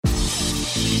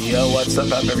What's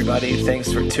up, everybody?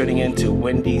 Thanks for tuning in to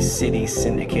Windy City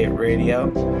Syndicate Radio.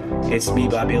 It's me,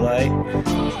 Bobby Light,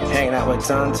 hanging out with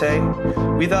Dante.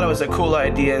 We thought it was a cool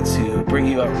idea to bring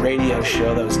you a radio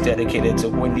show that was dedicated to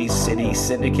Windy City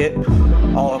Syndicate.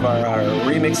 All of our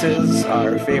remixes,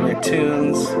 our favorite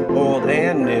tunes, old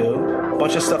and new. A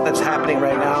bunch of stuff that's happening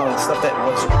right now and stuff that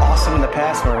was awesome in the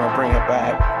past, and we're going to bring it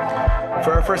back.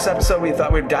 For our first episode, we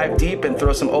thought we'd dive deep and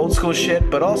throw some old school shit,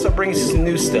 but also bring you some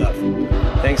new stuff.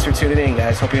 Thanks for tuning in,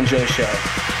 guys. Hope you enjoy the show.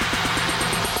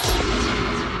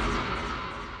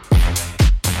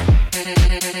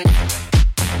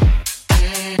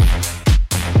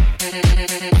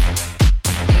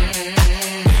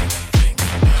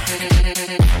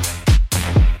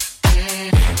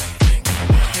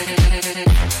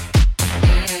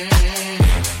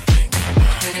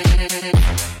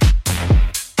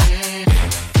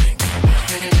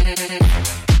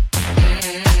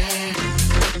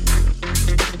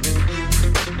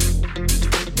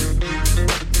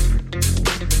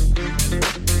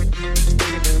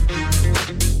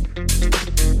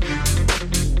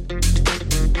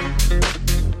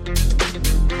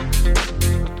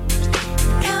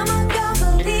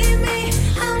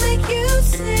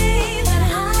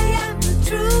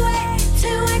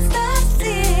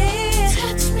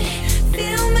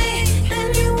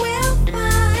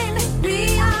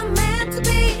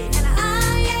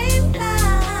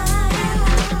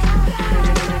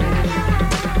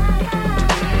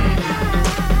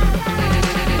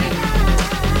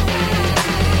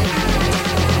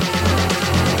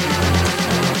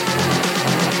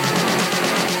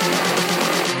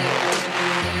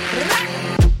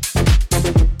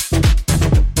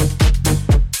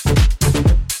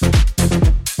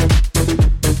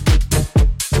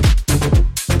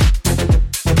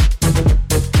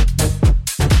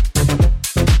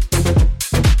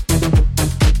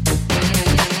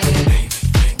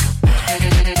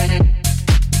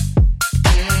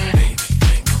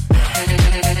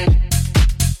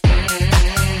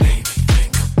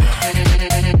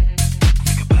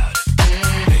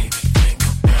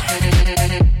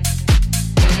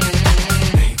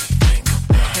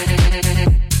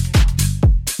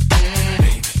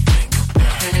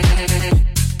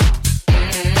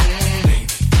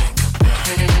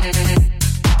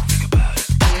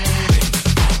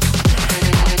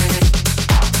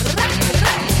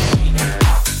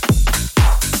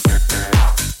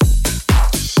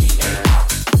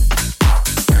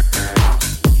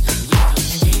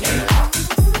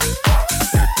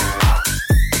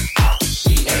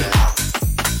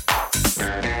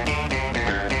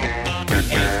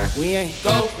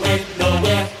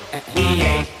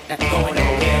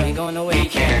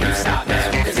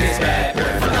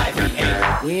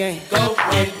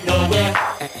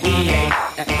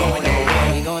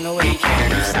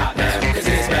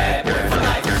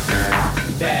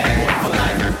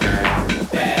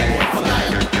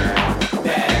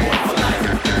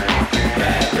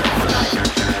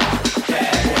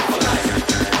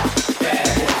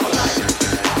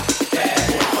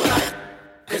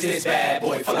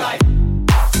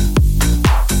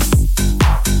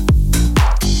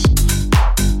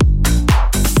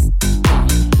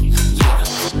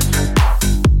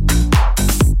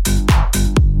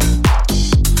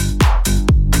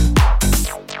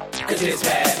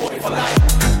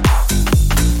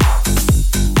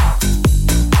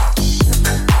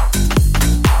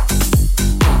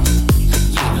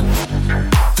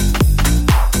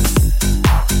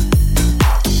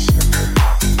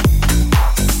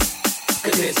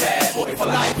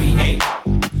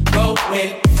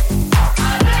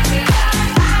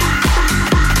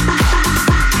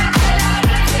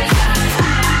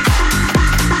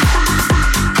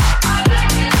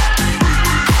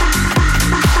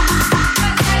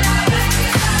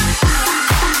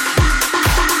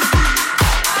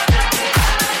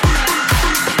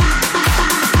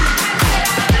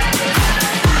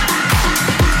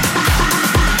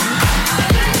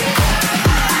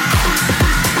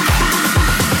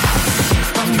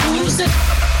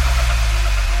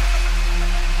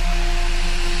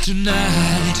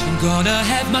 Tonight I'm gonna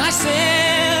have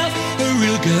myself a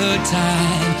real good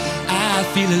time. I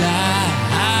feel alive.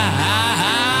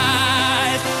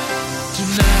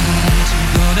 Tonight I'm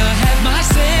gonna have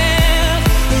myself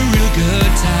a real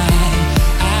good time.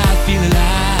 I feel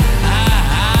alive.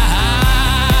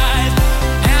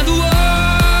 And the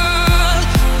world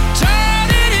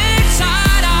turning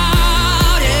inside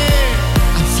out,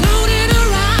 yeah. I'm floating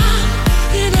around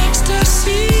in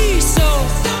ecstasy, so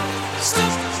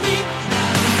stop me now.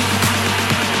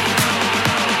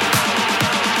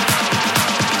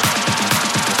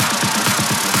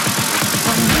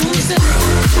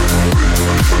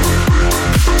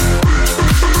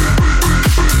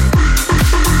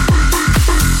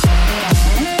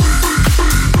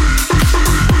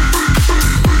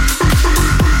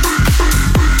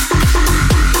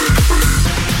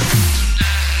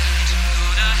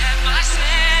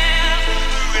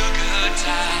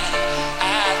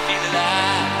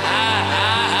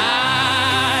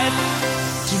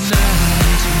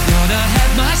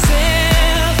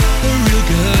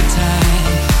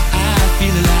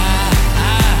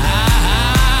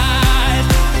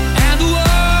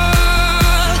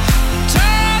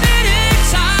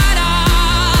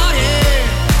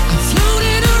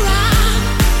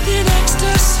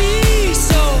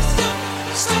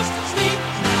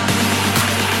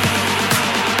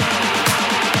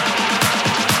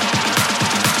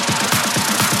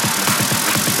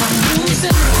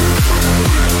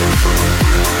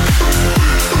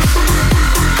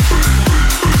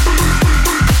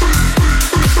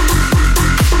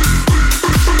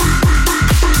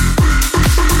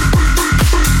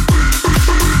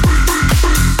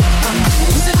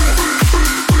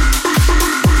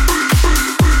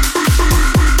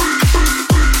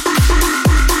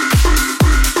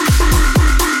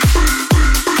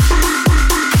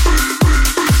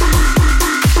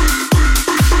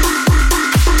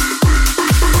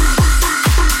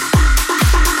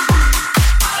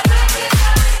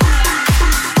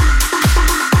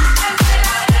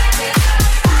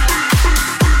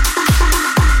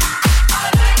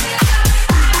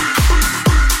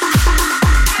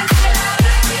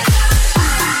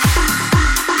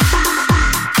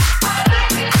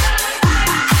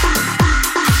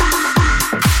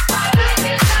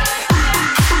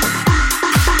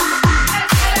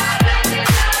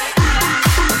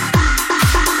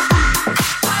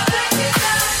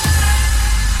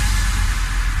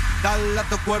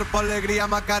 cuerpo alegría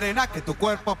Macarena, que tu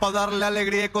cuerpo es para darle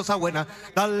alegría y cosa buena.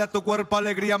 Dale a tu cuerpo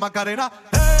alegría Macarena.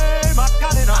 Hey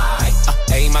Macarena.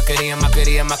 Hey, Macarena,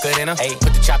 Macarena, Macarena. Hey,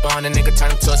 put the chopper on the nigga,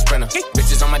 turn him to a sprinter.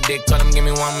 Bitches on my dick, tell him give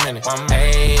me 1 minute.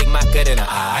 Hey, Macarena.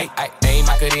 Hey,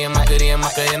 Macarena, Macarena,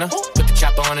 Macarena. Put the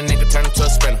chopper on the nigga, turn him to a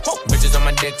sprinter. Bitches on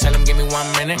my dick, tell him give me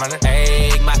 1 minute.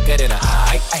 Hey, Macarena.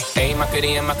 Hey,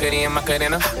 Macarena, Macarena,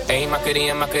 Macarena. Hey,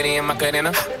 Macarena, Macarena,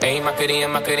 Macarena. Hey, Macarena,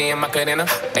 Macarena, Macarena.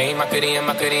 Hey, Macarena,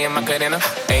 Macarena, Macarena.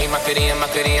 Hey, Macarena,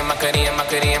 Macarena, Macarena,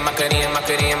 Macarena, Macarena,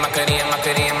 Macarena, Macarena,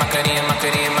 Macarena, Macarena,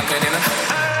 Macarena, Macarena.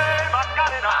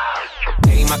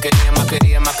 Hey, Macarena,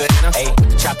 Macarena, Macarena. Hey, put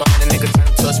the chopper on the nigga, turn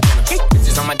him to a sprinter.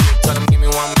 Bitches on my dick, tell him give me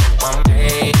 1 minute.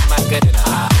 Hey,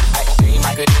 Macarena. Hey,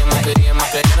 Macarena, Macarena,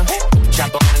 Macarena. Put the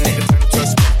chopper on the nigga, turn him to a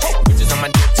sprinter. Bitches on my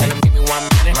dick, tell him give me 1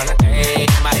 minute. Hey,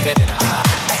 Macarena.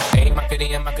 Hey,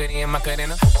 Macarena, Macarena,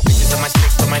 Macarena. Bitches on my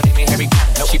stick, but my name ain't Harry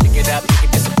Potter. She pick it up, make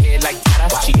it disappear like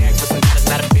Tata. She asked for some dollars,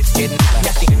 not a bitch getting out.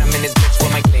 Y'all thinking I'm in this bitch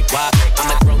with my click. Why?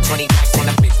 I'ma throw 20 racks on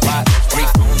a bitch. Why? 3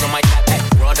 phones on my lap,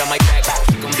 broad on my back.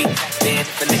 She gon' be then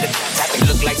the nigga. You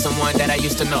look like someone that I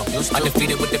used to know.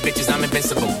 Undefeated with the bitches, I'm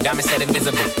invincible. Diamond said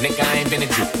invisible. Nigga, I ain't been a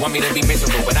Jew. Want me to be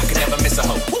miserable, but I could never miss a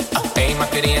hoe. Hey,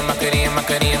 Macarena, Macarena,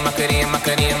 Macarena, Macarena,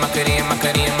 Macarena, Macarena,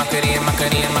 Macarena, Macarena,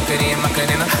 Macarena, Macarena,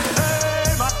 Macarena.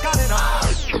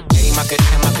 Hey,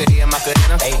 Macarena, Macarena,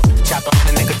 Macarena. Hey, chopper on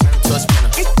the nigga, turn him to a sprinter.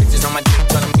 Bitches on my dick,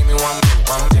 tell him give me 1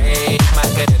 minute. Hey,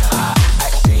 Macarena.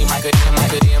 Hey, Macarena,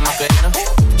 Macarena, Macarena.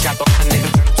 Chopper on the nigga,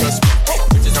 turn him to a sprinter.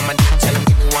 Bitches on my dick, tell him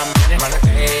give me 1 minute.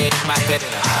 Hey,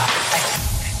 Macarena.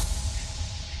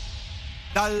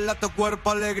 Dale a tu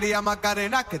cuerpo alegría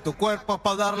Macarena, que tu cuerpo es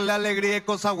para darle alegría y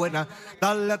cosa buena.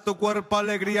 Dale a tu cuerpo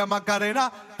alegría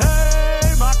Macarena.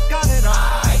 Hey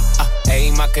Macarena.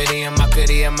 Hey, Macarena,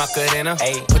 Macarena, Macarena.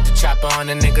 Hey, put the chopper on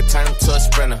the nigga, turn him to a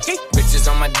sprinter. Bitches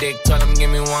on my dick, tell him give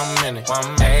me 1 minute.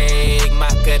 Hey,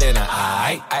 Macarena.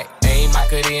 Hey,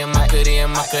 Macarena, Macarena,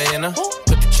 Macarena.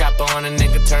 Put the chopper on a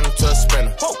nigga, turn him to a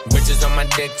sprinter. Bitches on my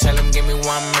dick, tell him give me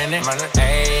 1 minute.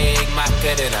 Hey,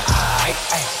 Macarena.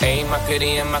 Hey,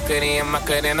 Macarena, Macarena,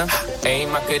 Macarena. Hey,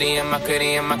 Macarena,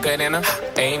 Macarena, Macarena.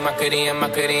 Hey, Macarena,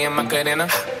 Macarena, Macarena.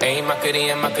 Hey,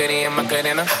 Macarena, Macarena,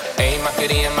 Macarena. Hey,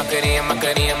 Macarena, Macarena,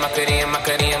 Macarena, Macarena,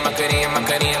 Macarena, Macarena,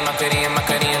 Macarena, Macarena,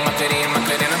 Macarena, Macarena,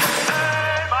 Macarena.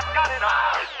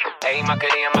 Hey,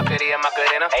 Macarena, Macarena,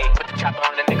 Macarena. Hey, put the chopper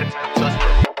on the nigga, turn him to a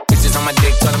sprinter. Bitches on my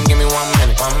dick, tell him give me 1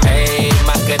 minute. Hey,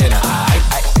 Macarena.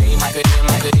 Hey, Macarena,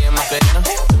 Macarena, Macarena.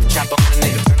 Put the chopper on the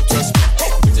nigga, turn him to a sprinter.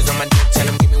 Bitches on my dick, tell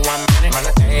him give me 1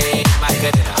 minute. Hey,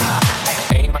 Macarena.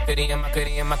 Hey, Macarena,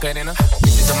 Macarena, Macarena.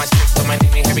 Bitches on my stick, but my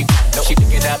name ain't Harry Potter. She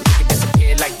pick it up, make it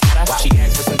disappear like Tata. She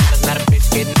asked for some dollars, not a bitch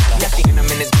getting out. Y'all thinking I'm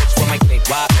in this bitch with my click.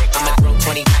 Why? I'ma throw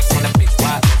 20 racks on a bitch.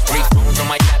 Why? 3 phones on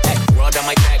my lap, broad on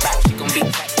my back. She gon' be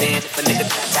back then if a nigga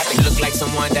tap. You look like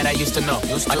someone that I used to know.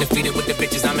 Undefeated with the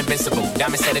bitches, I'm invincible.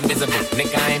 Diamond said invisible.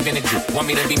 Nigga, I ain't been a Jew. Want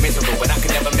me to be miserable, but I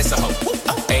could never miss a hoe.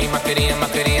 Hey, Macarena,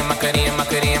 Macarena, Macarena,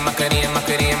 Macarena, Macarena,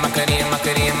 Macarena, Macarena,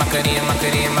 Macarena, Macarena,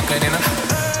 Macarena, Macarena.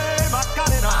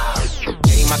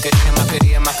 Hey, Macarena,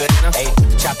 Macarena, Macarena. Hey,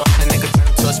 chopper on the nigga, turn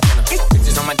him to a sprinter.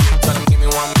 Bitches on my dick, tell him give me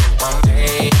 1 minute.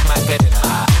 Hey,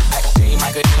 Macarena. Hey,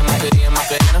 Macarena, Macarena,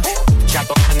 Macarena.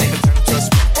 Chopper on the nigga, turn him to a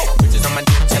sprinter. Bitches on my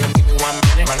dick, tell him give me 1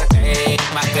 minute. Hey,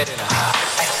 Macarena.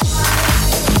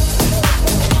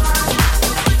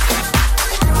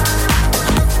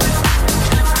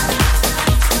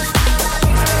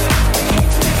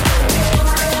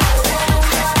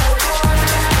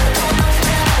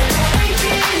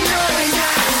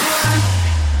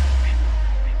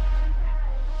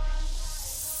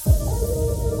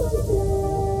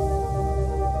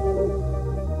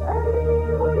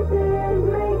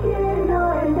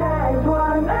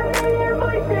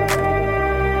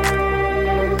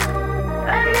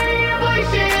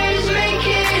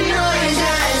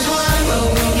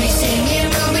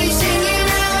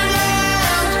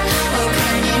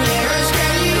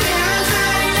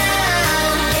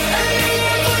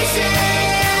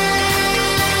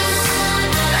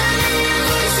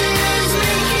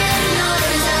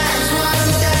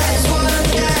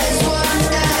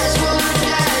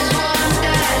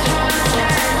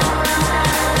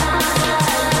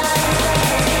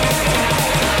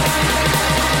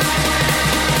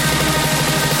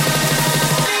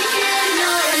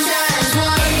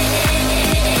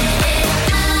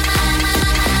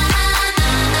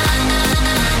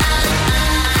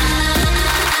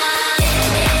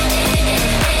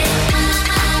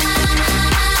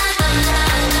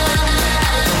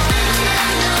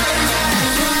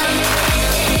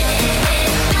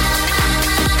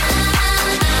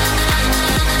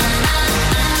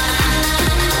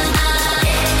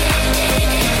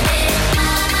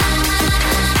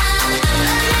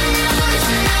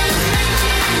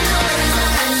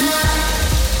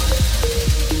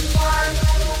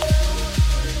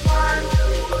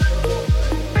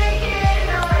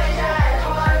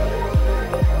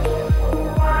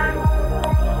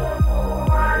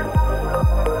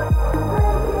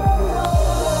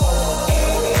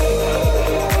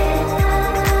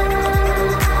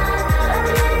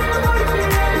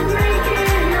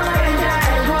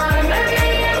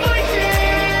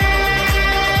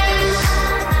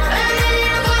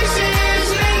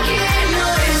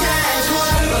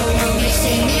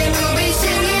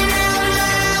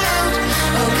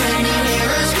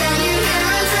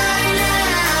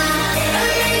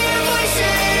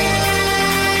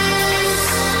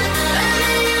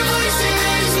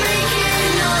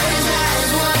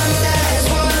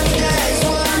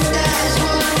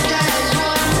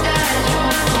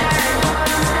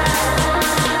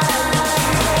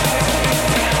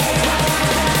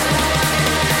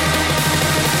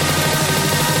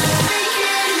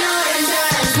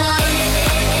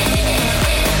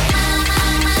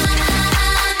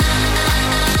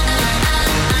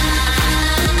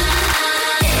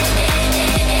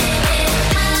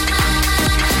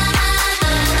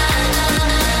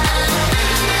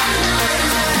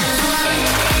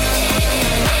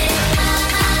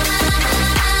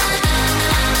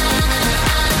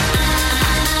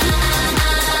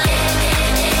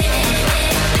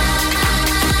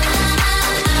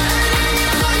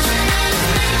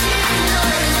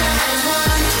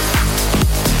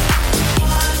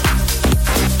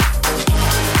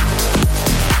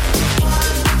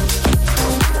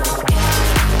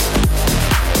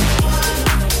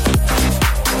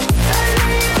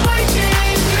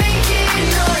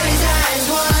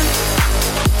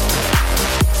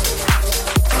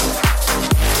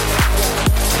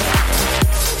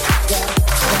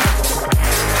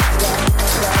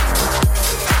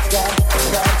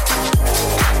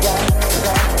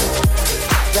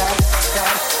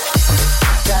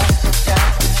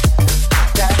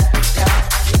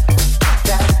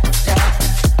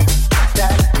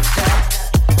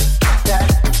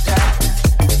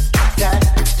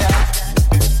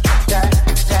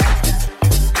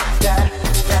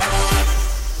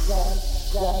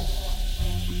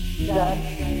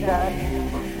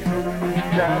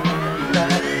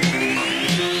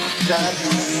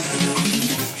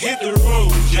 Hit the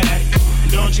road, Jack.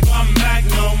 Don't you come back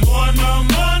no more, no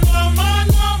more, no more,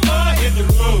 no more. Hit the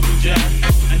road, Jack.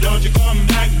 And don't you come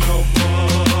back no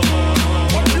more.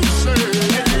 What you say?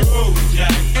 Hit the road,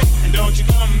 Jack. And don't you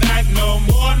come back no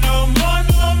more, no more,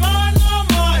 no more, no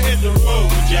more. Hit the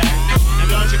road, Jack. And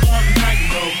don't you come back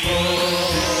no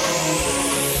more.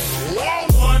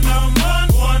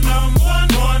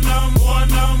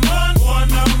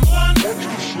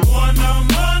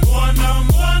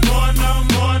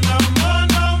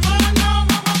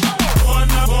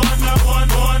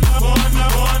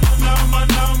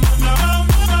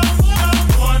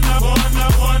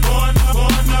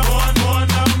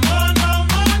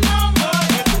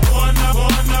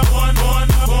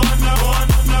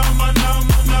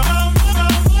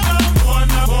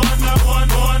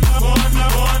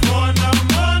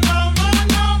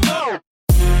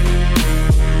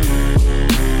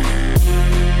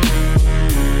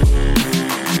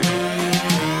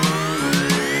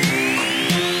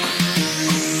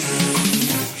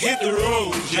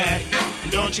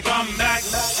 Don't you come back.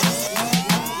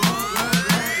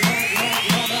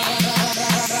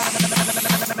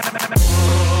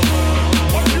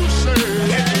 What you say?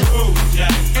 Hit the road,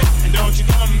 Jack. And don't you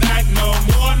come back no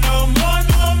more, no more,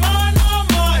 no more, no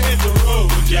more. Hit the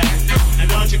road, Jack. And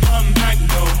don't you come back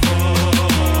no more.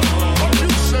 What you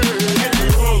say? Hit the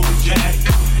road, Jack.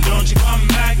 And don't you come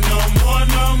back no more,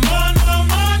 no more, no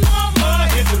more, no more.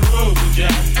 Hit the road,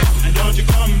 Jack. And don't you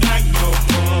come back no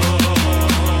more.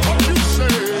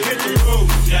 Hit the road,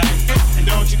 Jack. And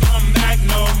don't you come back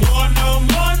no more, no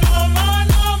more, no more,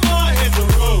 no more. Hit the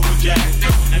road, Jack.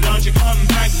 And don't you come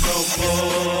back no more.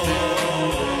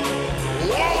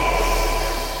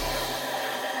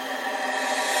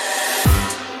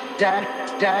 Dan,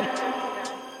 Dan,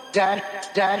 Dan,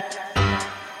 Dan,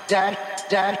 Dan,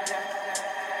 Dan,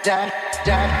 Dan,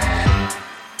 Dan,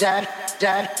 Dan,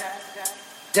 Dan,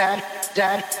 Dan,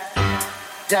 Dan,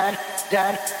 Dan,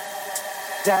 Dan.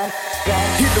 Dan, Dan.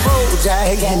 Hit the road,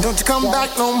 Jack, and don't you come back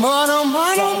no more, no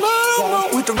more, no more, no more.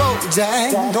 Hit the road,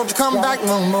 Jack, don't you come back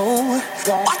no more.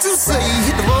 What you say?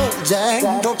 Hit the road, Jack,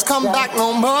 don't you come back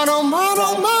no more, no more,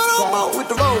 no more, no more. Hit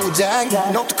the road, Jack,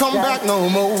 don't you come back no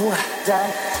more.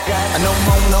 No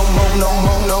more, no more, no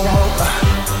more, no more.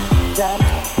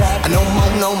 No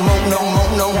more, no more, no more,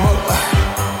 no more.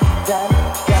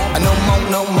 No more,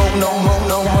 no more, no more,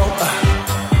 no more.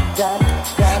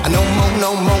 No more, no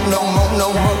more, no more, no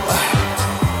more. No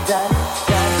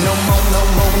more, no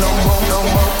more, no more, no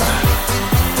more.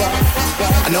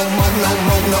 No more, no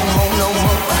more, no more, no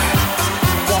more.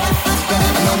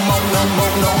 No more, no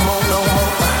more, no more, no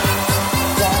more.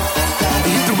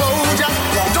 Hit the road, Jack.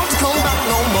 Don't you come back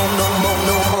no more, no more,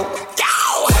 no more.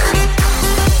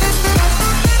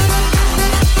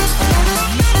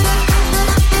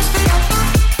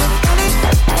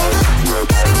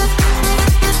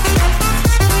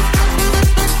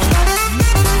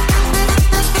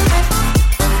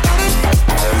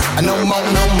 No more,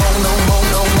 no more, no more,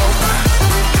 no more.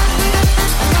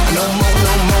 No more,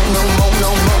 no more, no more, no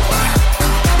more.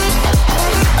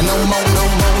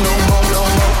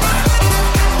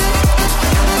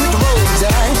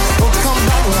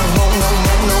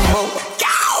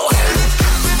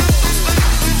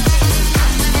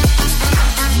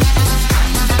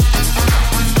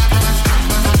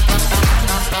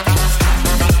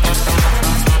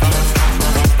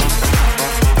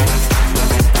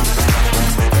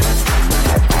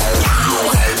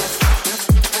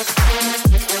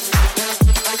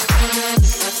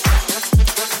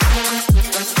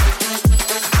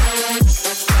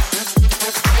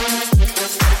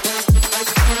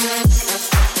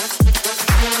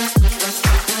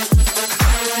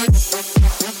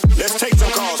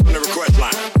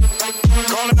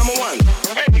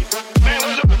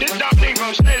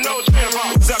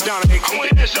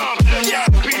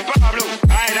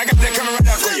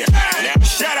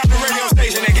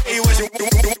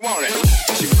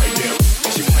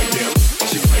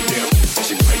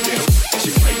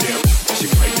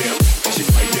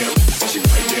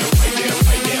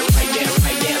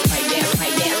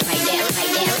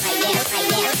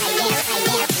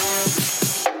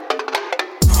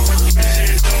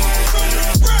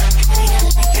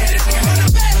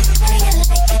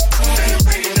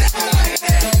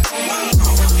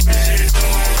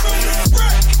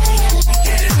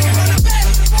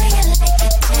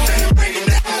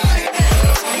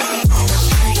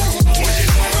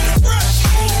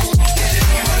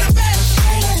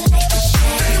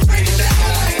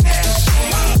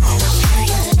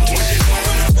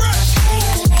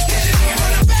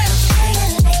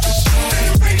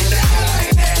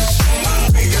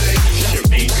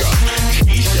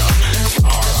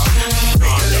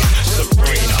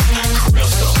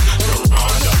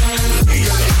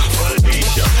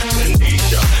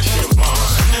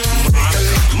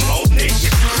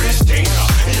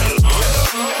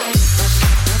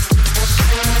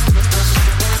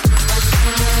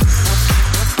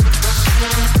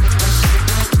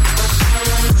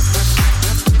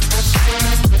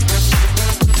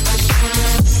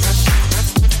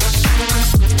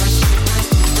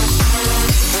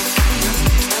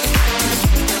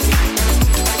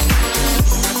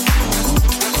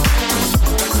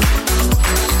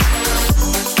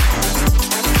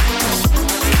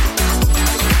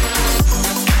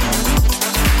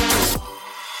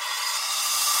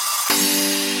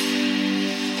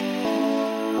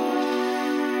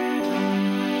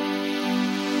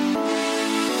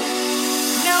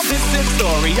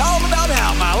 story all about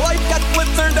how my life got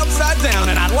flipped, turned upside down,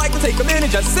 and I'd like to take a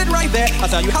minute, just sit right there. I'll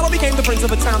tell you how I became the prince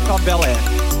of a town called Bel Air.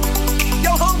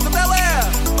 Yo, home to Bel Air.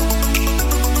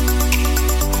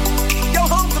 Yo,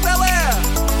 home to Bel Air.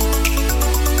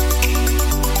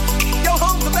 Yo,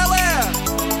 home to Bel Air.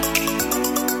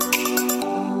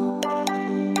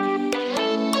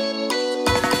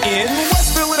 In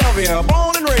West Philadelphia,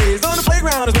 born and raised on the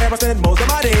playground is where I spend most of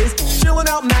my days. Chilling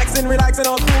out, maxing, relaxing,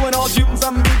 all cool and all shooting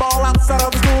some b-ball outside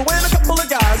of the school. When a couple of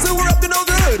guys who were up to no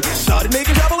good started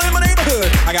making trouble in my neighborhood.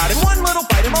 I got in one little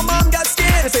fight and my mom got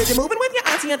scared and said, "You're moving with your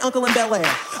auntie and uncle in Bel Air."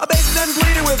 I begged and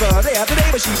pleaded with her day after day,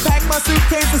 but she packed my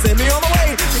suitcase and sent me on my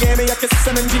way. She gave me a kiss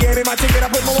and then she gave me my ticket. I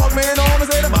put my Walkman on and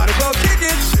said I might as well kick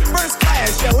it. First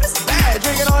class, yo, this is bad.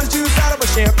 Drinking orange juice out of a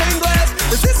champagne glass.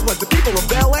 Is this what the people of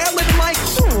Bel Air living like?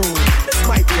 This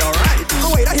might be alright.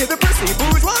 Oh wait, I hear the prissy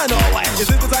bourgeois and all that. Is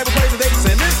this the type of place that they can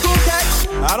send this cool cat?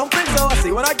 I don't think so. I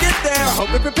see when I get there. I hope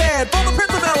they're prepared for the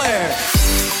Prince of Bel Air.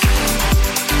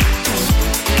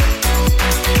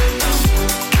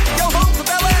 Yo, home to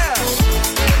Bel Air.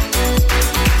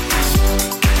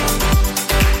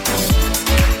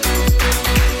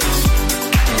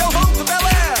 Yo, home to Bel Air. Yo, home to Bel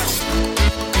Air.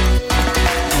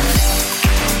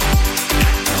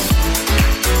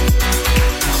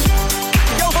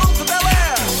 Yo, home to Bel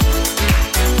Air.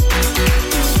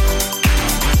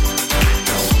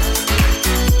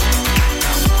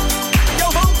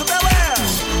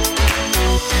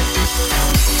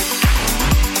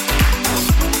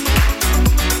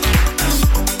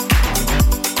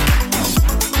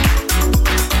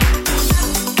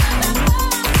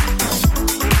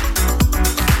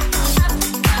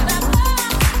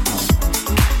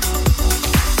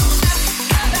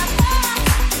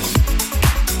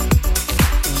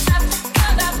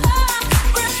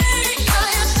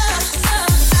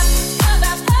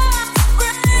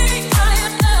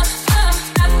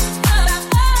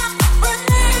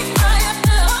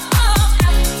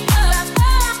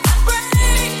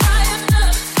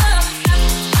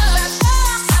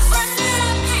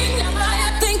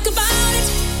 Think about it.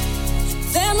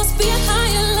 There must be a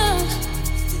higher love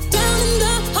down in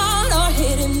the heart or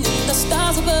hidden in the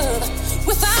stars above.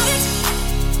 Without it,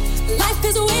 life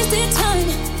is a wasted time.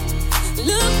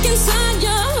 Look inside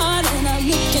your heart and I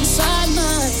look inside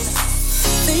mine.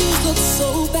 Things look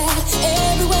so bad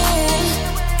everywhere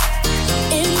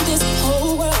in this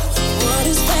whole world. What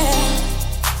is fair?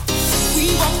 We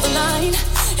walk the line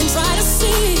and try to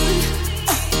see,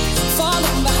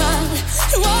 falling behind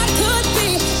what could be.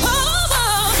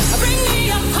 Oh, bring me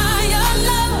a higher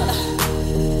love.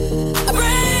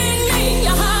 Bring me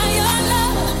a higher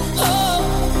love. Oh,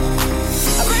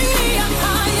 bring me a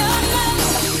higher love.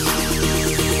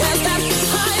 Where's that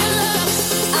higher love?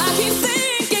 I keep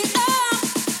thinking of.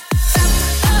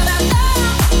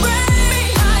 Bring me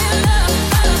higher love.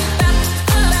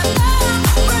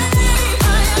 Bring me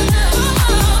higher love.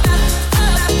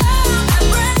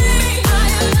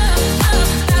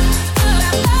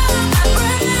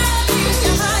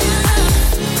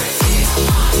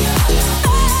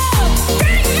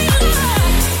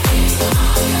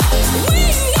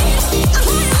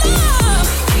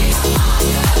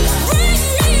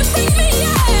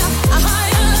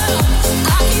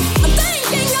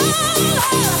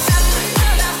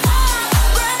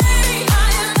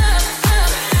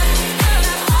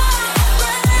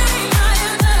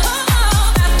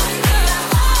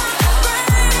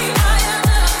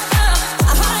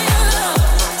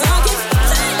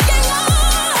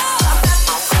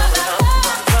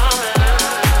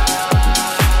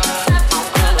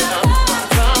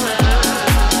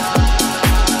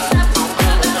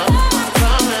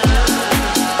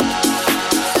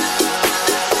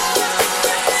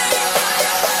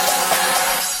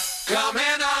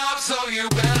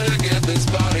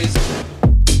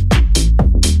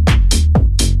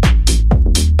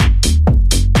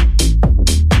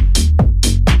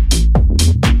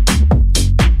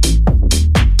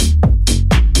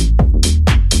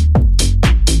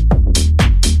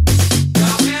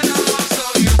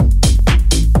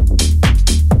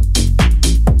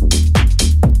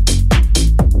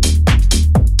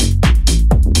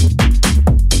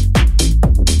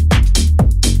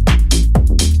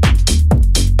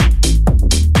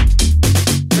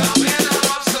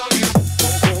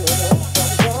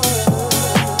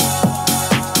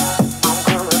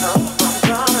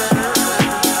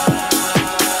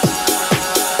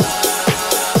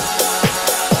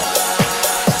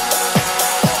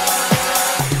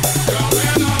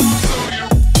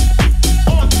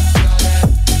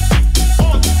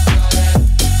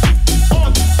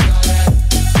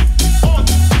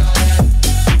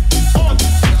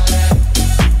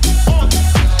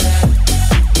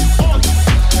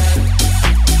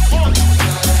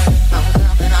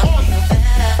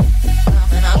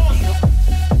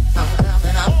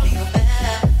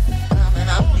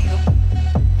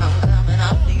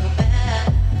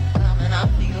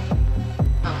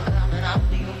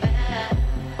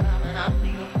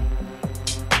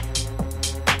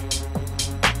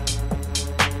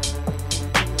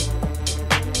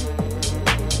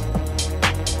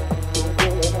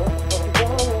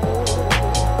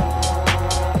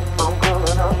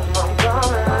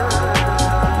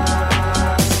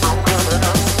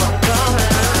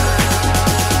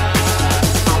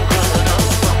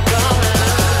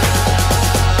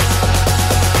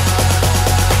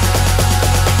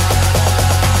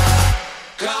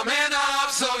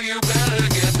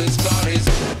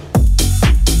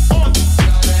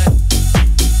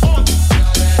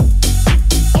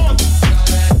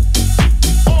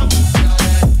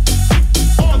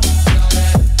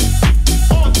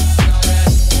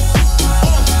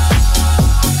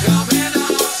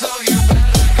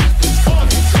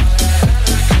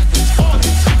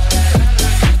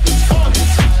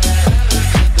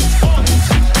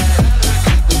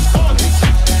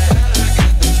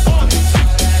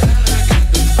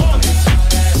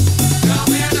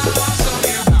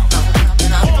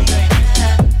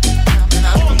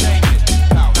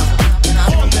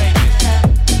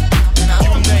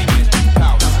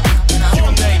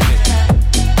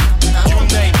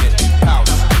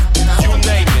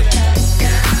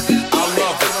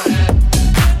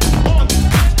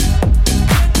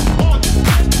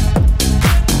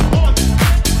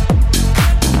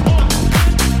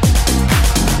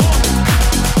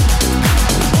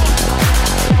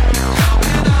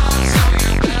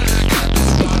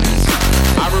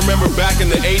 Back in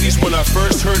the 80s when I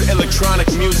first heard electronic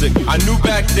music, I knew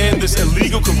back then this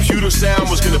illegal computer sound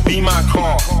was gonna be my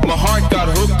call. My heart got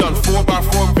hooked on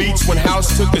 4x4 beats when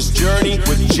house took its journey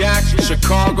with Jack,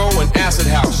 Chicago, and Acid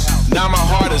House. Now my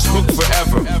heart is hooked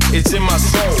forever. It's in my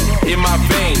soul, in my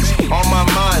veins, on my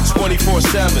mind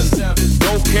 24/7.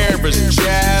 Don't care if it's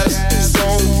jazz,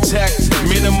 soul, tech,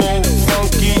 minimal,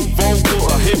 funky,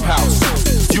 vocal, or hip house.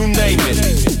 You name it.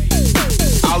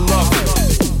 I love it.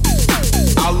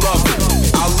 I love it.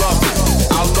 I love it.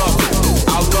 I love it.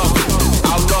 I love it.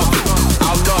 I love it.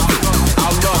 I love it.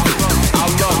 I love it. I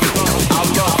love it. I love it. I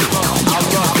love it.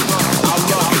 I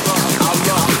love it. I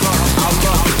love it. I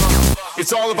love it.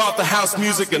 It's all about the house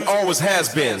music and always has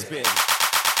been.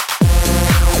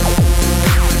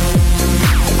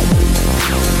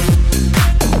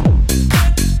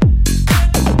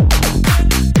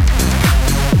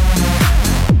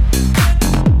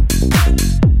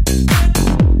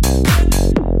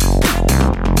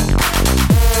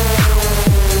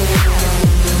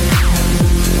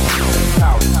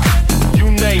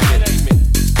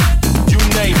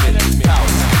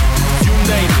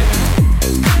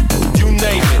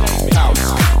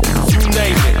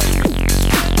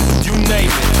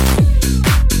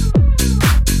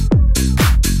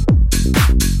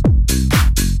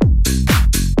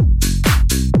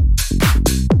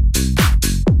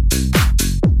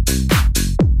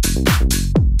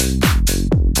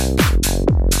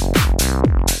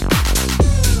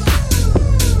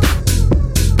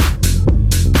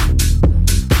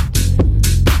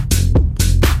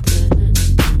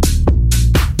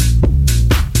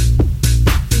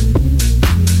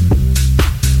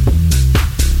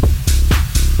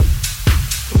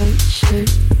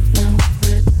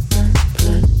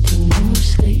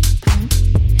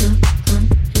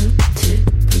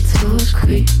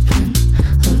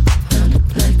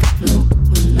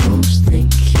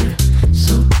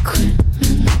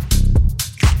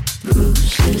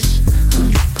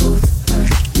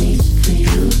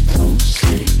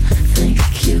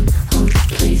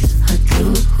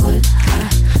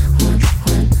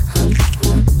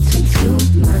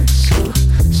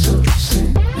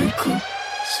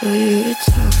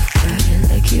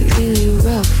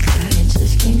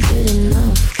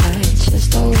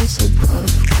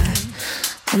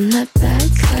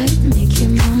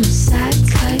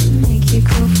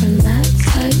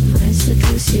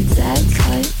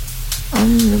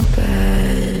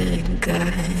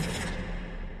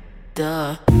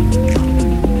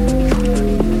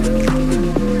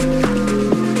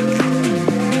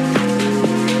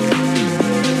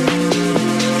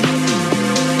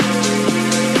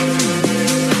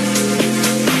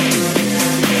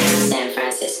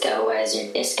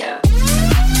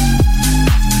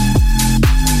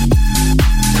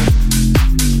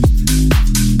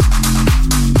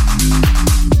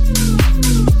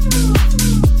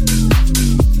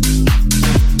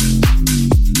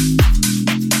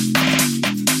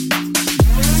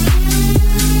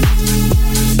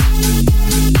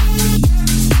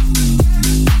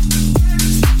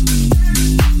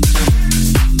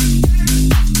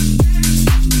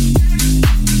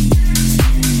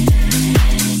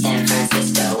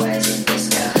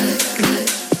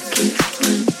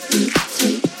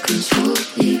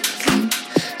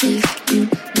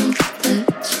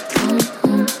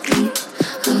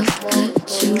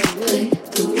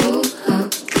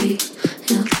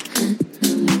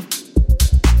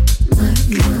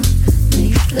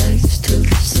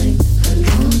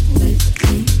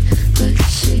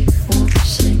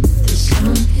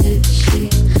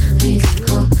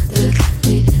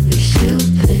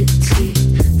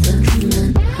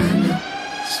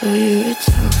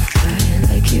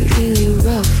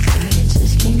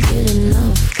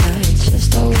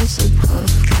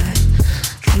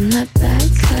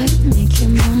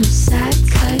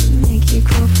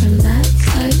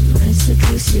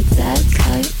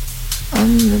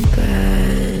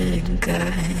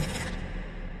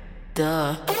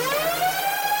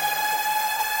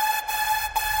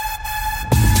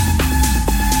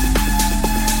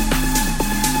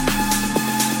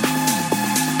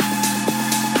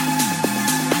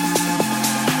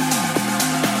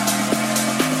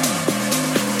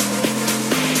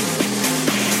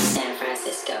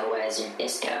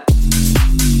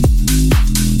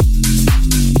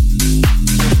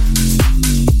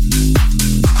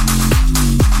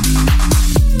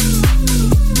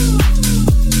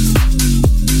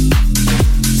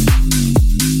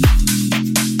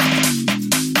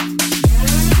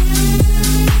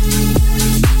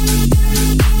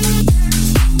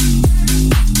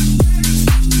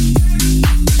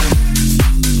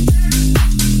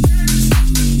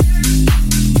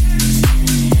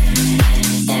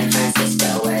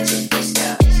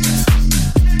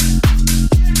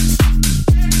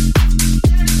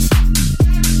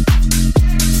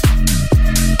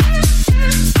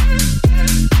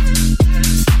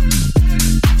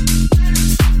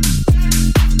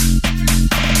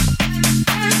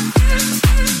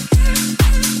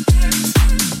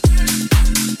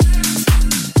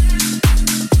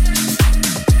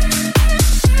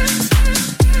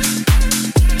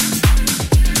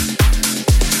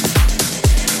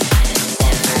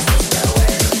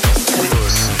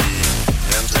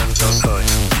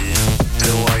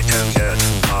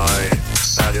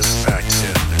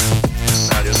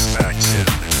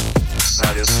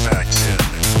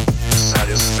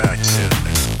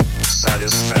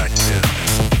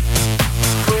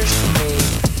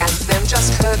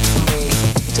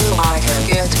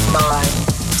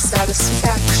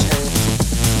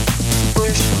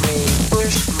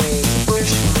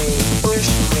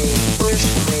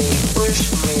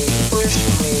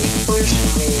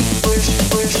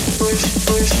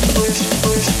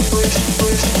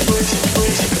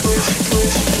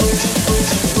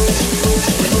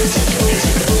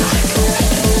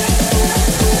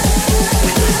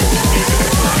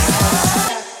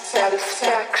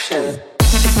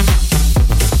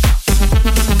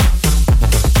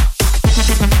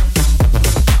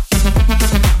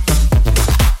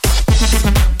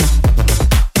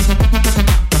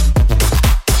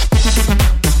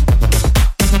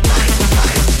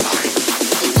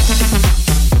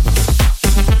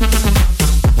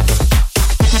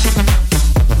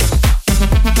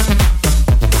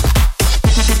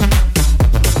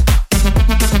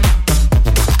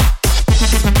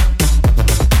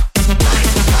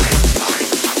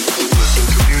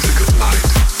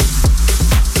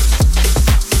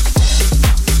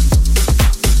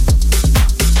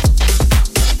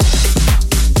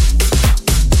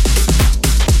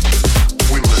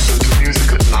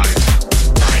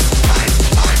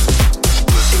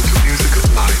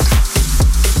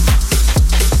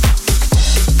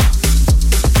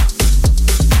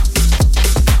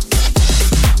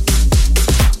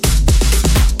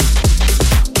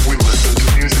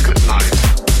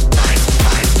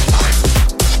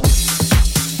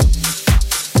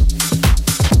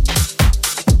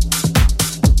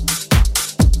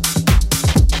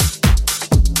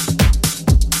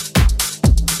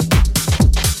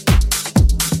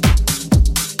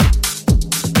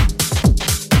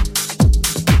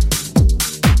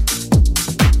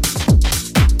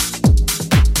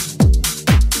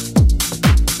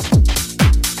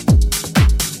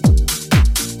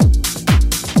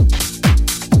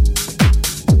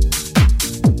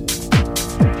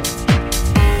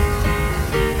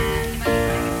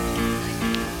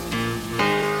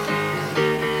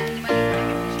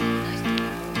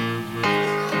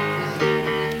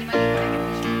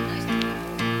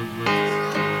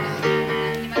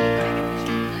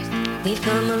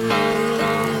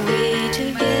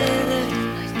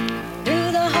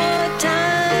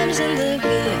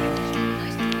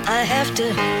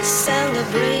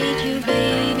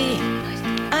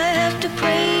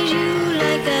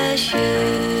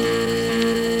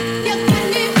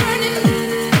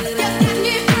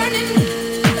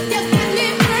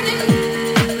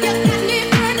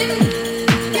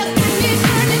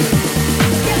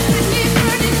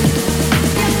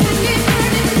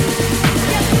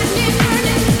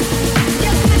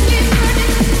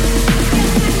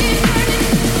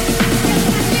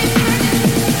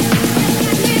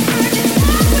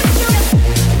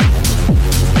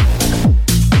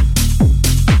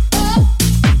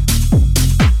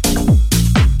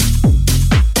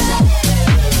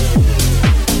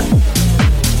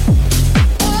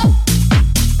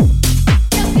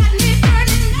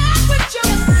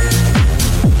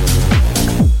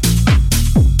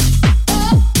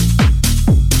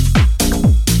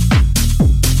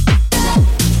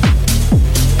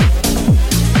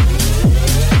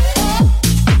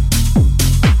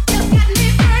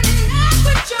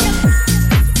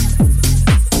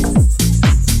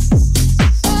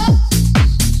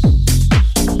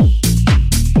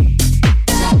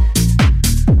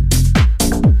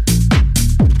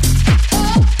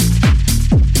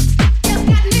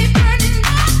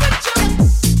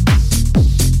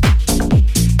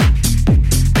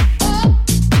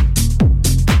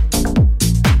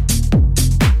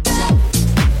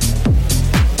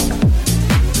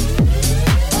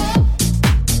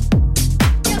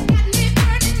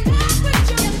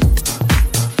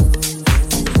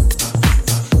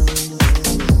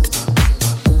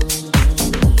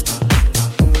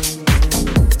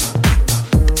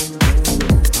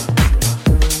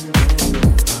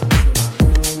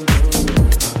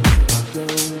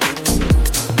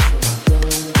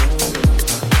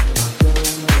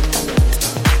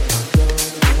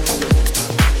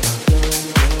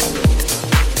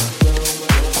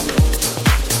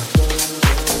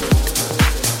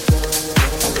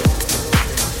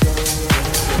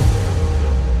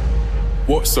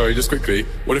 What? Sorry, just quickly.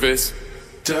 What if it's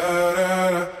da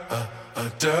da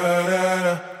da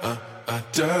da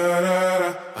da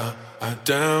da da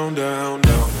down down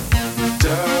down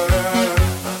da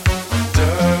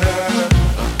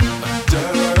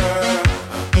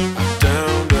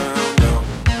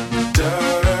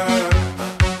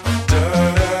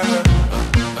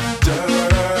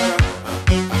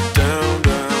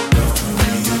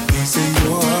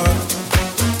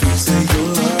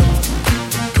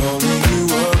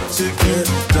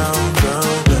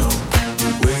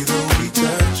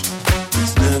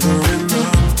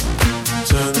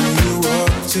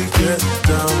to get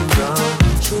down, down.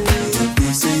 Show me a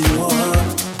piece of your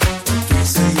heart, a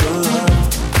piece of your love.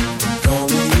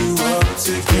 Calling you up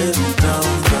to get down,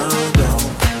 down, down.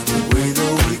 The way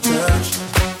that we touch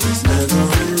is never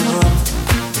enough.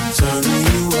 Turning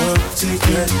you up to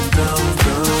get down,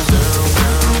 down, down,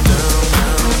 down,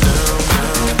 down, down,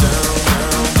 down,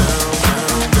 down, down,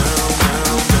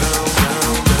 down,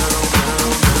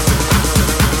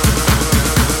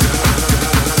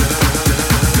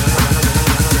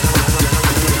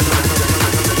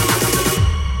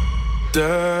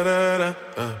 da da da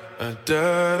da da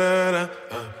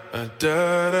da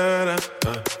da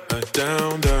da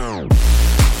down down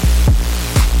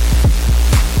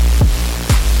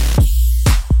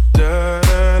da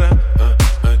da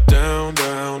da down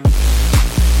down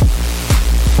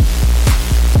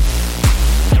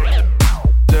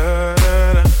da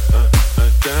da da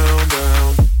down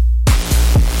down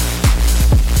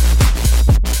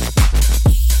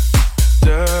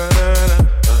da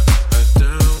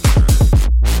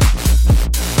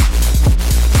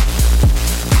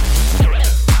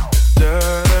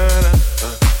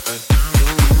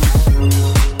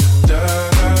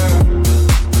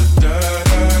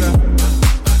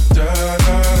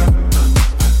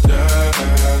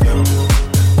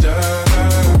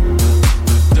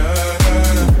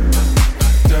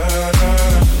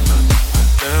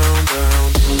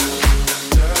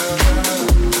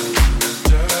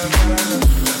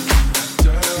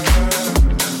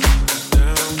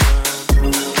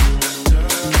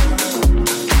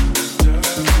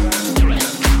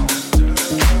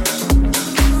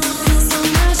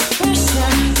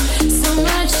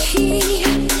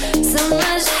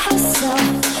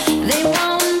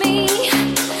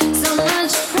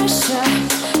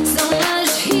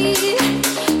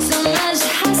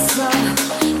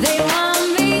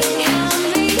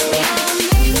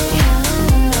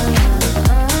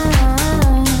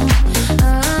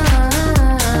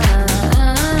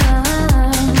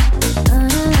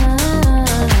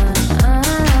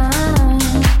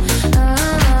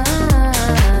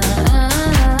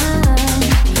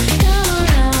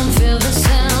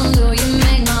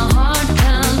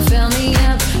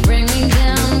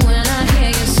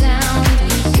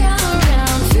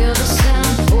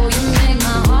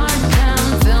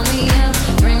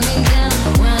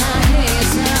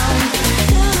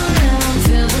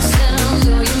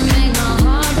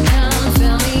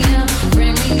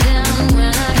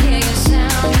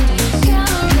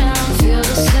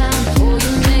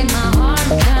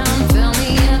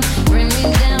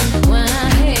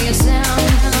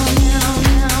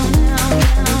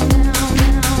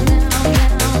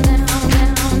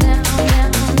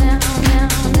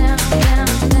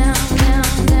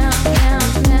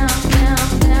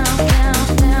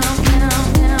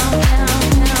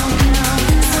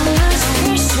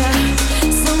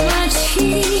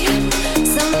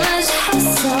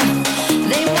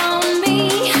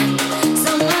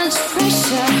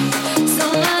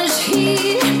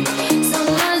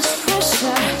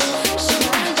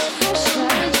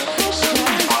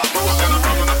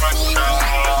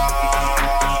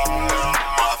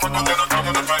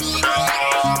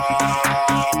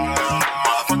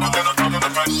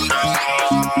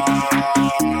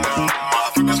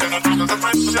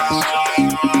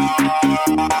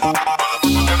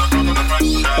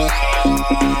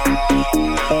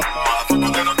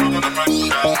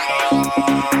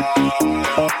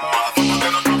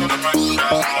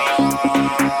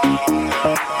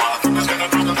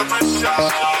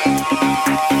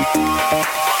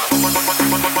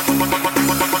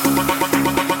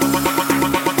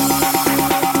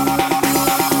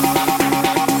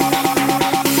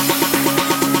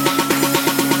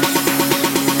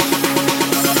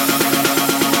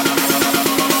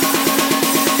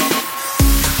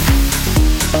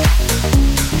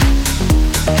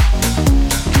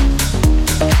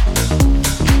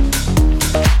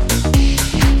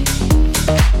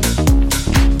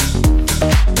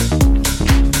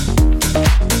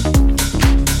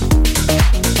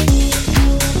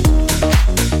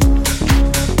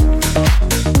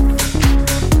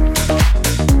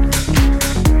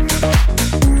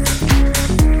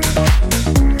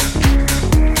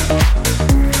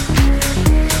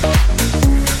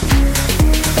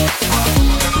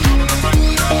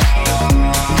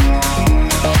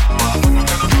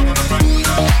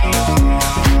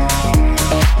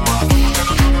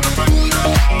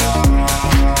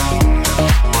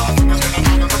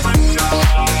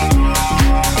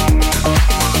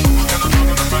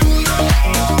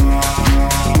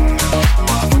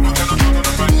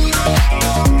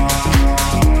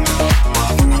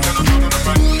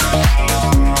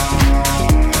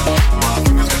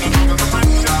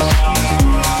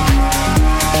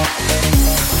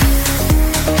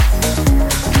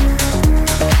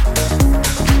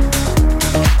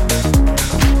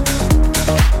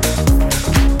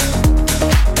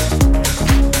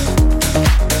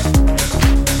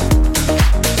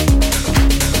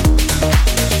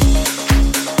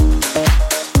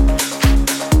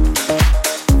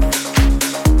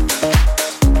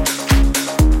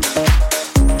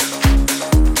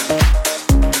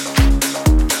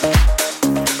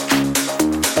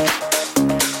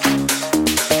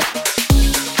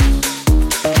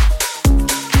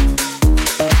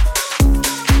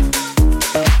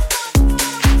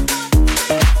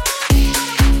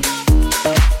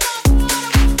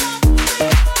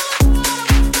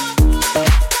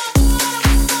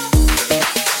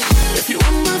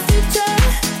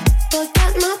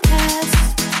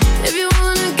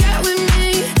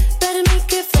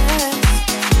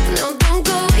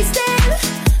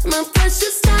time, my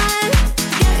precious time.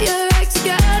 Get your act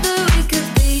together, we could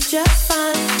be just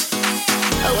fine.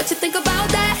 Oh, what you think about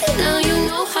that? Now you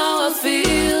know how I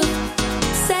feel.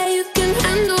 Say you can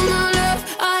handle my love.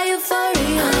 Are you for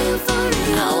real?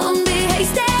 I won't be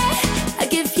hasty. I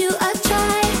give you a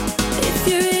try. If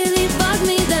you really bug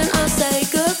me, then I'll say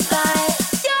goodbye.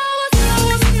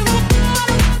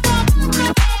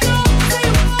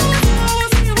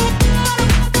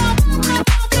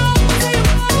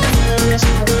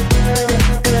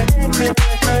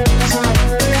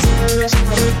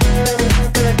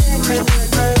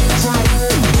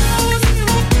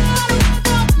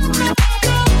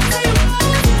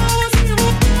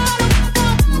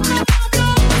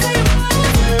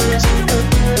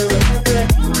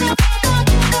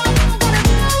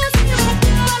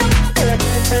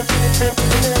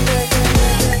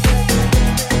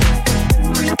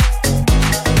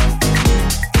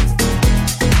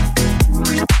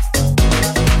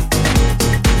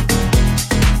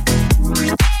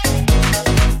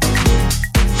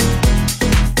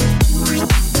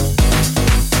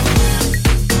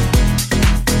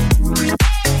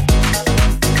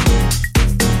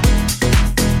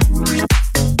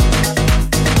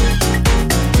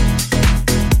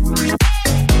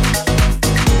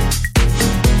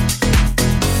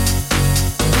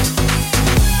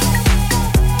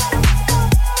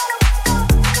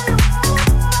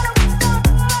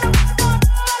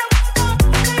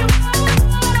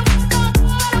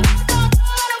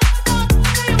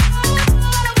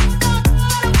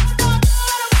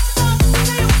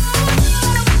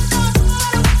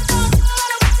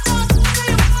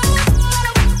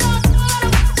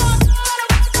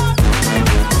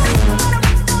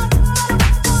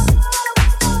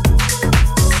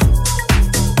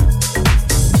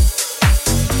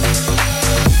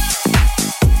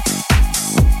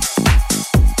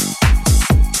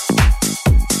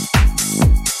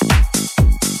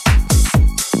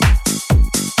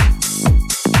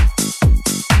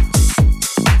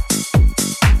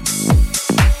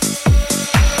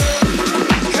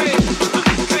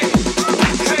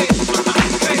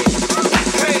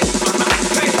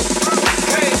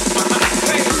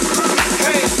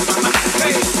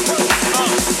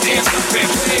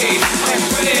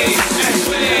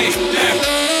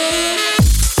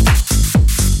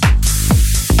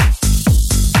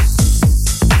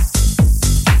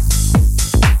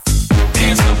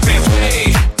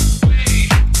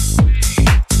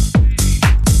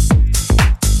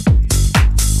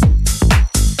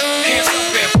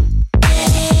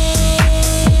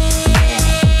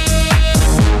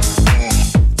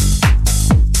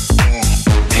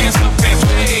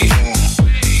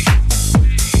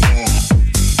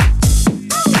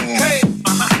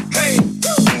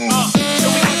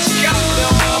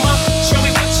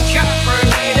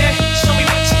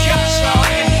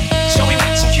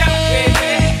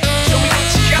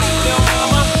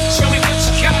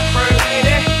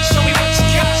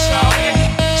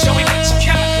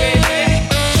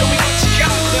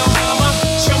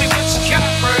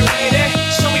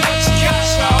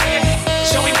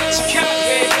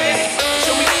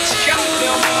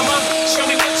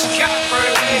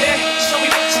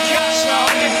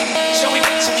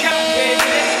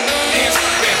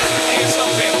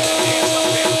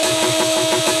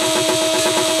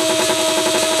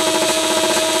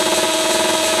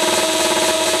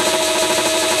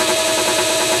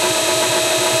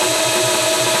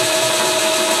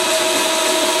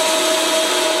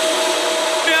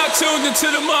 To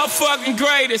the motherfucking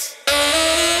greatest.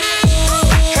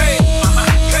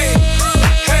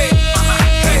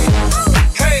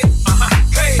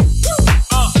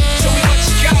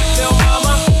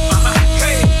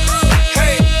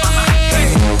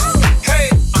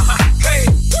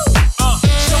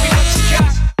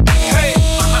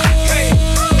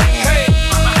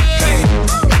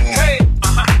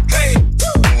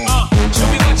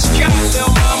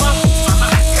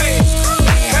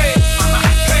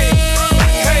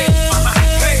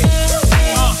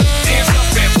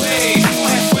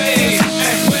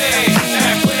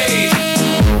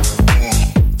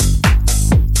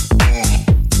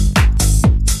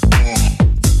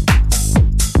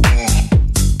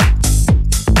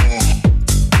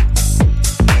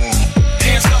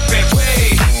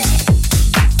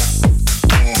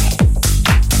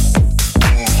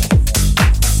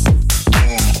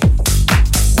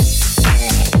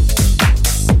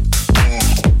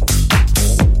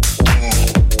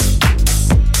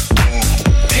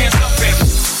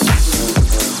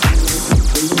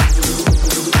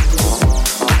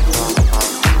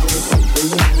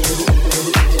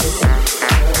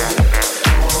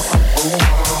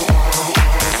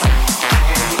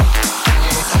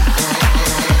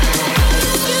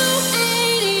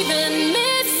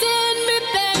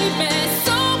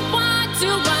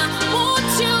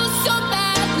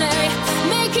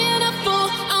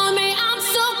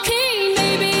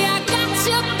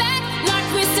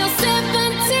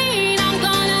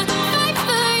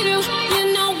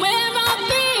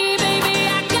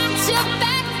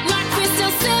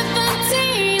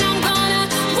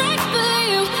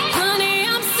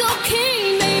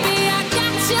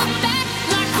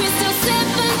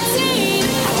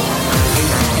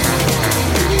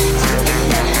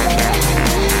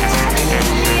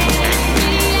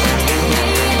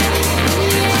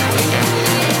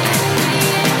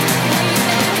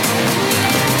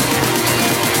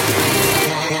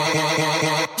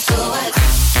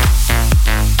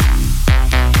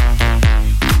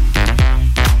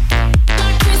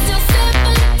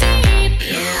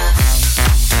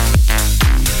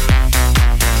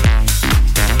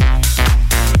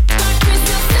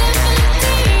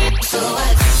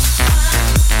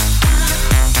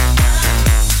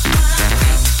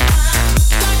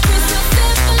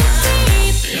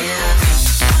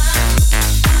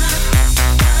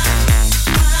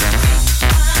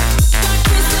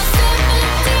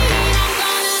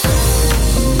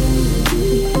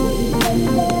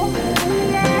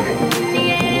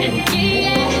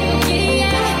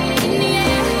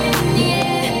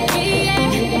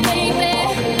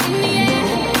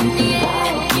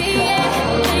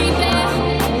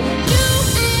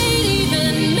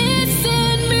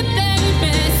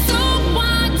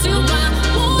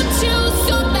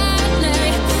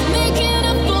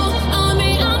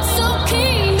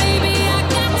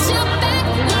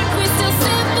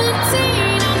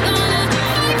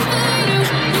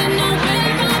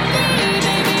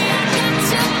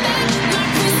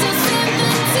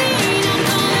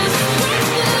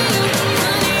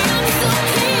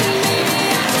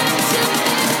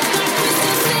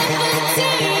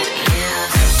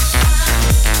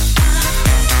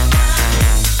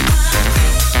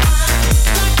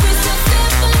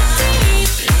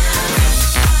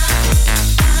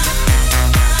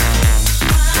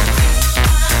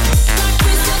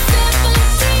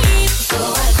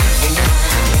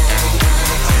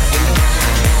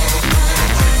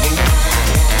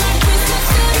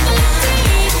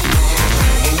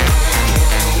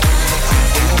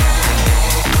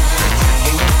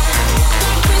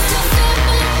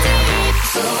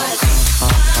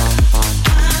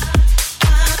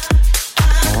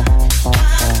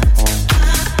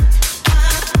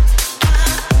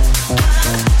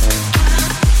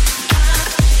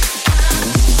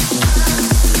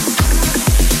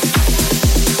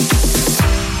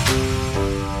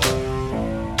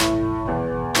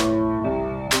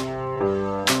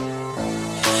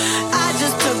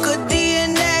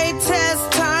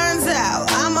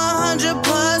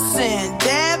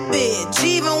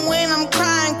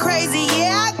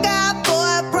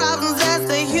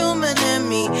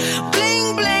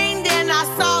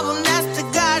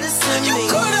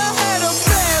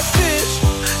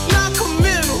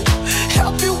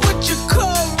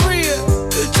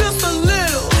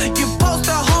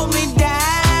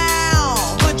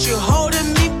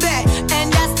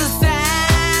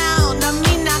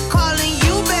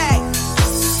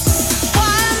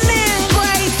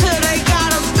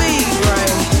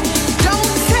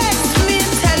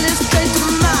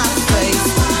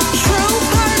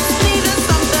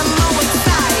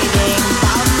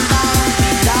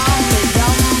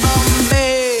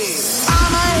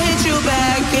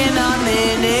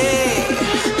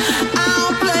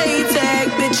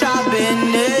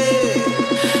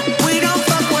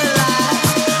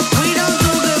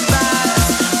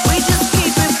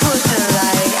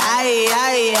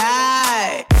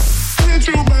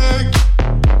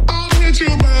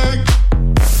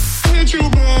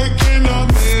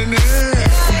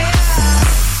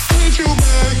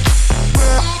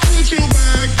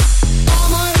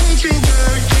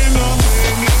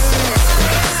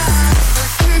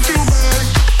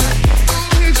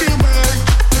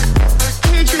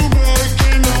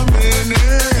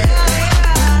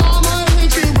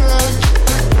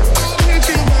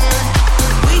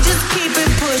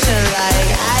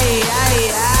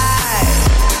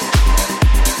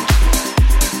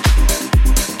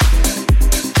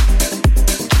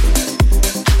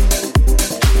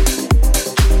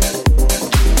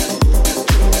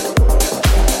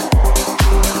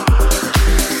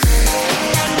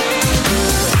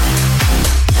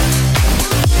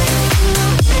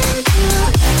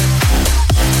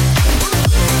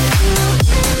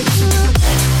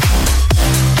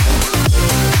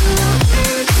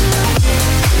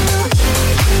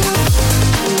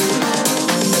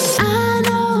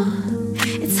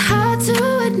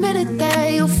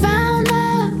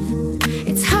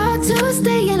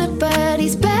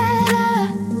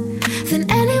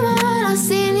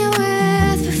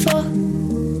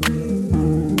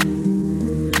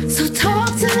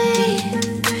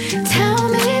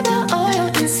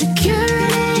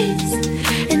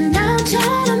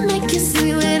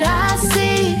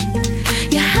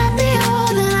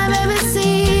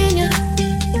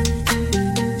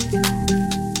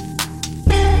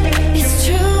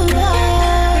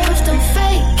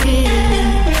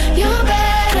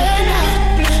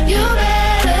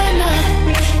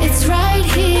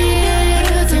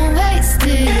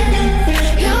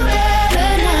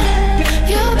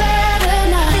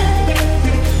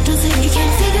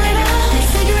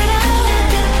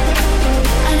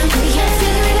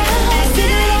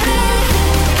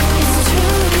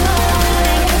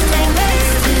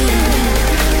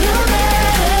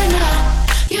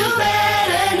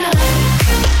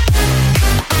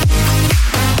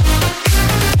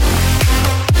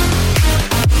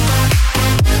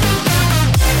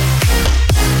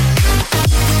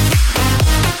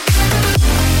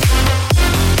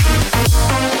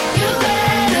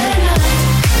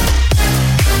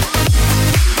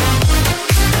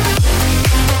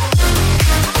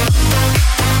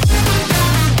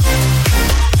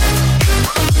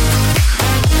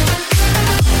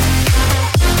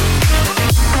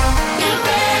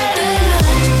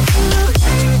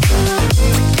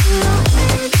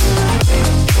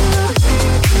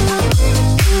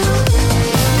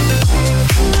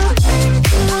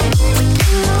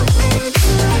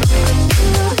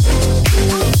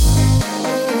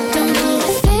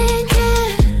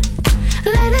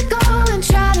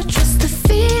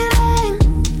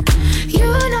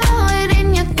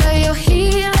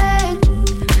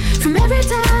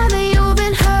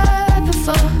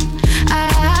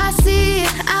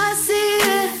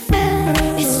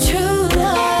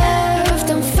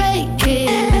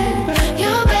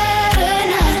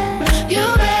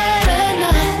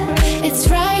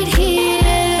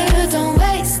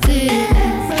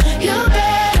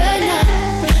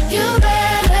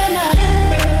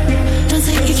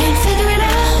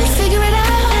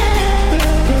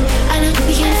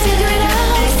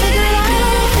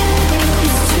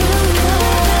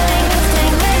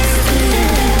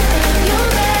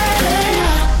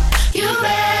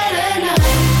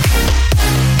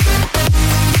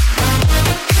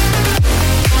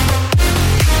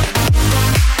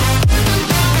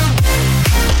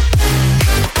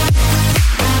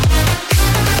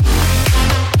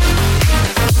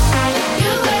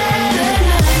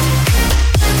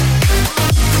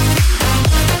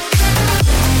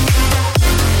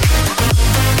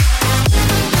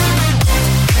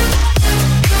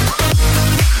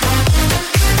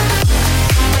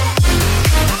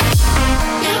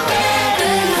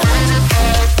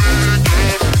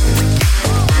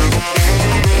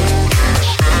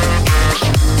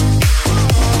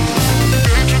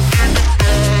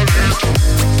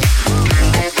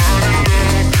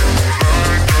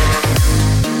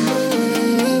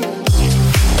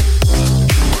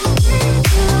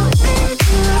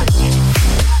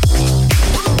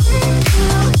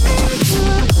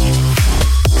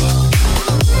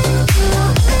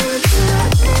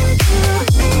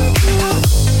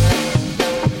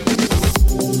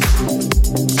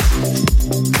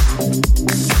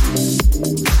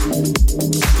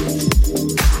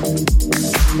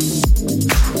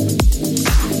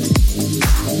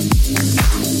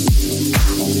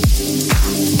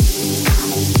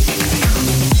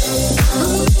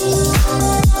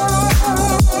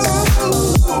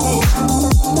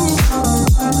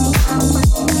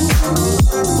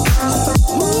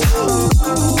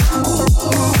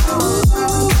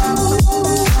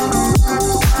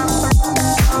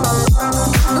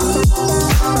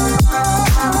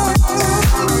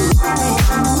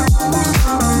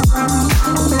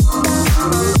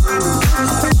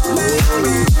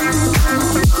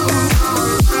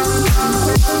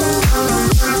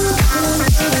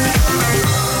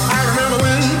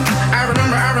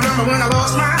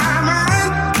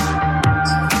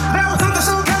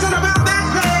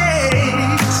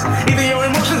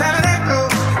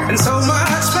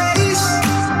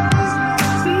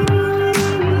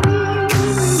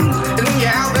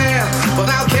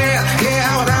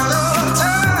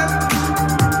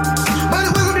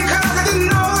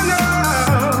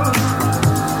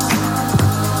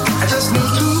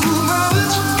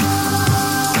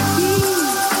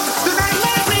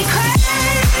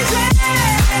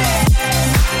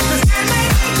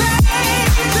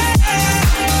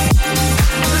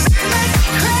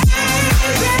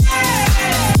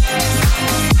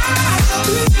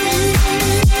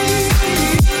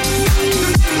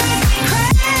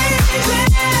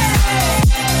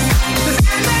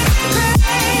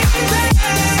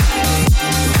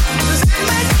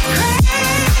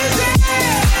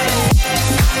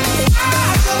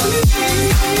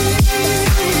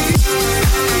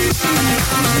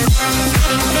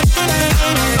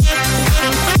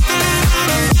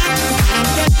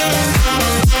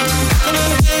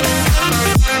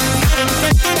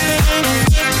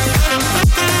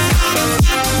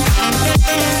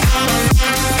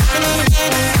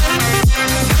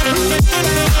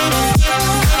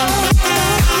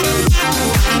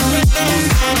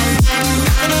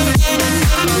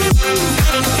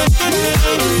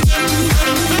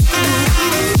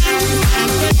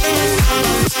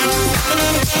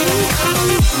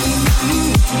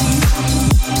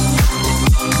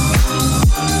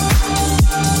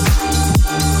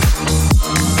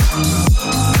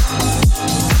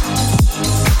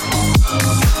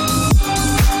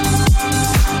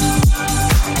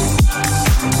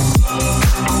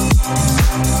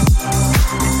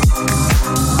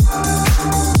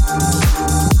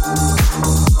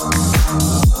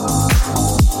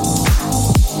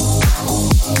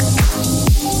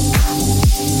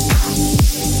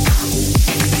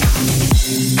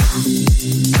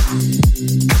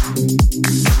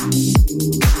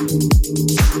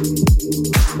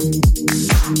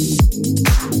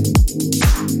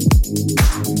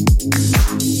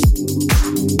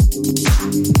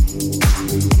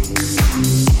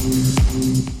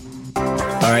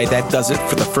 All right, that does it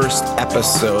for the first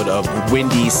episode of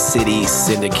Windy City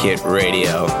Syndicate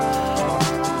Radio.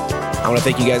 I want to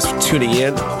thank you guys for tuning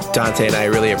in. Dante and I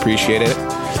really appreciate it.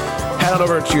 Head on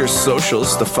over to your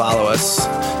socials to follow us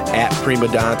at Prima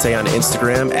Dante on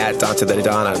Instagram, at Dante the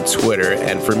Don on Twitter,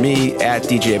 and for me, at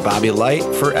DJ Bobby Light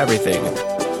for everything.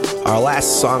 Our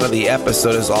last song of the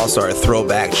episode is also our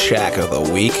throwback track of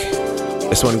the week.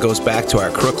 This one goes back to our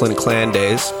Crooklyn Clan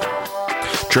days.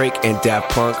 Drake and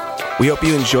Daft Punk. We hope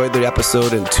you enjoyed the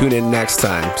episode and tune in next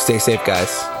time. Stay safe,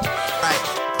 guys.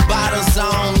 Bottles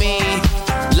on me,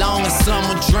 long as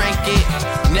someone drink it.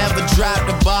 Never drop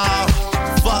the ball.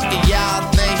 Fuck it, y'all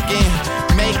thinking.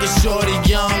 Making sure the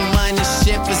young money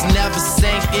ship is never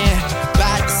sinking.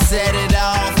 About to set it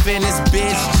off in this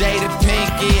bitch Jada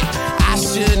Pinkett. I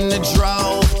shouldn't have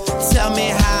drove. Tell me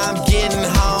how I'm getting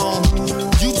home.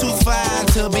 You too fine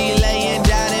to be laying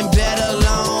down in bed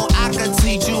alone. I could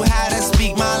teach you how to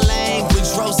speak my language,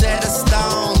 Rosetta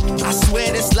Stone. I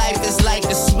swear this life is like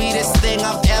the sweetest thing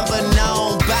I've ever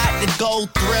known. About to go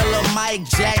Thriller, Mike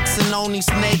Jackson on these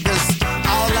niggas.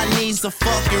 All I need's a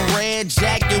fucking red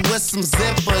jacket with some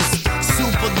zippers.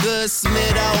 Super good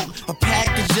Smith-O, a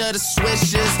package of the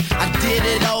swishers. I did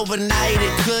it overnight,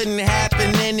 it couldn't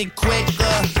happen any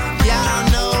quicker. Y'all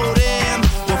know them,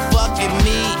 well fucking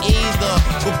me either.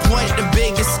 But point the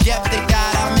biggest skeptic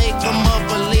out, I make them a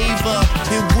believer.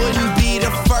 It wouldn't be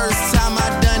the first time I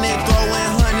done it,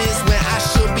 throwing hundreds when I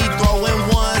should be throwing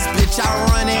ones. Bitch, I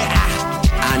run it.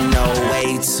 I know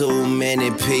way too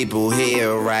many people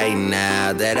here right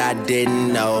now that I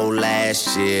didn't know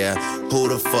last year. Who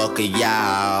the fuck are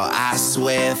y'all? I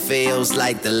swear it feels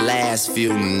like the last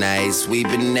few nights. We've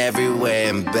been everywhere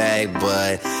and back,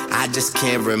 but I just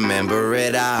can't remember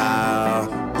it all.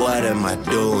 What am I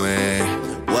doing?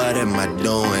 What am I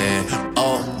doing?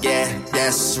 Oh yeah,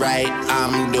 that's right,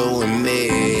 I'm doing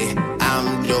me.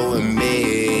 I'm doing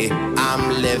me.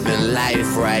 I'm living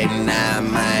life right now,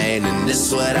 man. And this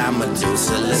is what I'ma do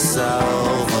till it's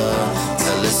over.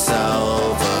 Till it's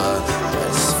over.